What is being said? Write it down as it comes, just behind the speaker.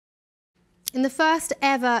In the first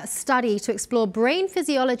ever study to explore brain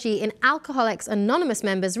physiology in Alcoholics Anonymous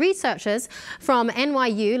members, researchers from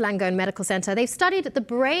NYU Langone Medical Center, they've studied the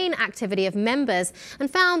brain activity of members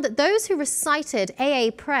and found that those who recited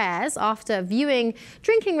AA prayers after viewing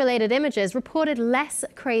drinking-related images reported less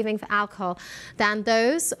craving for alcohol than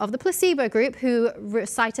those of the placebo group who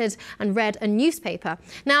recited and read a newspaper.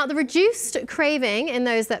 Now, the reduced craving in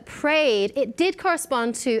those that prayed, it did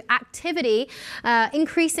correspond to activity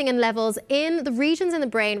increasing in levels in the regions in the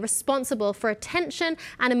brain responsible for attention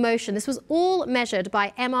and emotion. This was all measured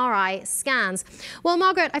by MRI scans. Well,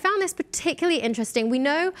 Margaret, I found this particularly interesting. We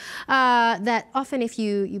know that often if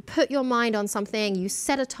you put your mind on something, you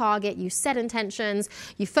set a target, you set intentions,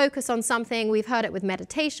 you focus on something. We've heard it with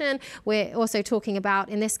meditation. We're also talking about,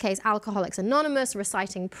 in this case, Alcoholics Anonymous,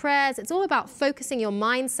 reciting prayers. It's all about focusing your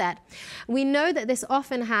mindset. We know that this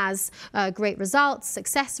often has great results,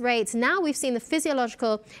 success rates. Now we've seen the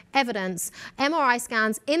physiological evidence, MRI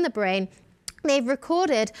scans in the brain. They've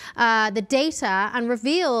recorded the data and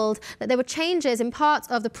revealed that there were changes in parts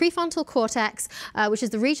of the prefrontal cortex, which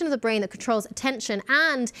is the region of the brain that controls attention,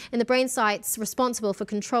 and in the brain sites responsible for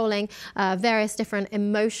controlling various different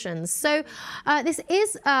emotions. So this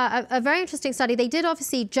is a very interesting study. They did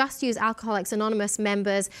obviously just use Alcoholics Anonymous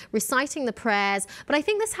members reciting the prayers, but I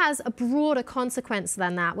think this has a broader consequence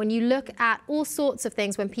than that. When you look at all sorts of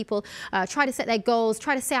things, when people try to set their goals,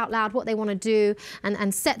 try to say out loud what they want to do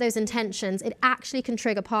and set those intentions, it actually can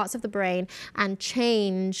trigger parts of the brain and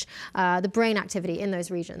change the brain activity in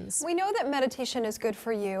those regions. We know that meditation is good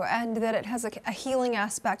for you and that it has a healing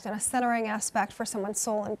aspect and a centering aspect for someone's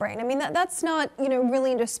soul and brain. I mean, that's not,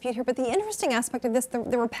 really in dispute here, but the interesting aspect of this, the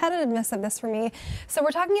repetitiveness of this for me. So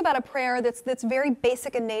we're talking about a prayer that's very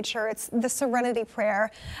basic in nature. It's the Serenity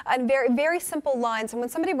Prayer, and very simple lines. And when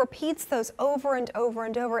somebody repeats those over and over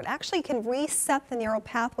and over, it actually can reset the neural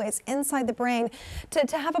pathways inside the brain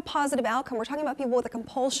to have a positive outcome. We're talking about people with a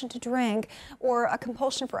compulsion to drink or a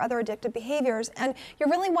compulsion for other addictive behaviors, and you're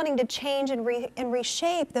really wanting to change and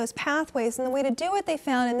reshape those pathways. And the way to do it, they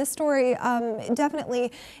found in this story,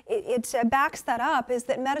 definitely it backs that up, is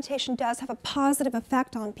that meditation does have a positive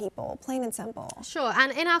effect on people, plain and simple. Sure,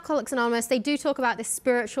 and in Alcoholics Anonymous, they do talk about this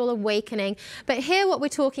spiritual awakening, but here what we're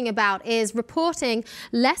talking about is reporting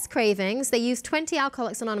less cravings. They used 20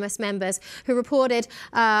 Alcoholics Anonymous members who reported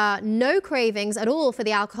no cravings at all for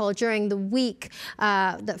the alcohol during the week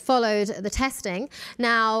that followed the testing.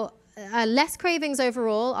 Now, less cravings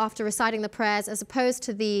overall after reciting the prayers as opposed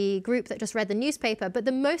to the group that just read the newspaper. But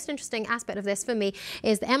the most interesting aspect of this for me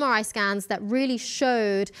is the MRI scans that really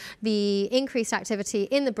showed the increased activity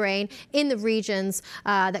in the brain, in the regions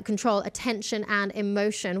that control attention and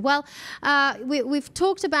emotion. Well, we've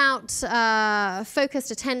talked about focused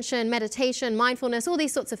attention, meditation, mindfulness, all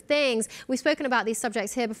these sorts of things. We've spoken about these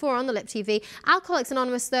subjects here before on the Lip TV. Alcoholics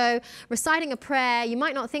Anonymous, though, reciting a prayer, you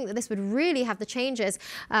might not think that this would really have the changes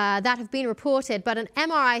that have been reported, but an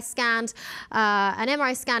MRI scanned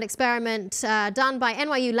experiment done by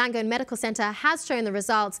NYU Langone Medical Center has shown the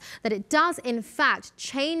results that it does in fact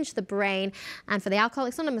change the brain, and for the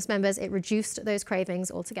Alcoholics Anonymous members, it reduced those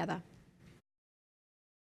cravings altogether.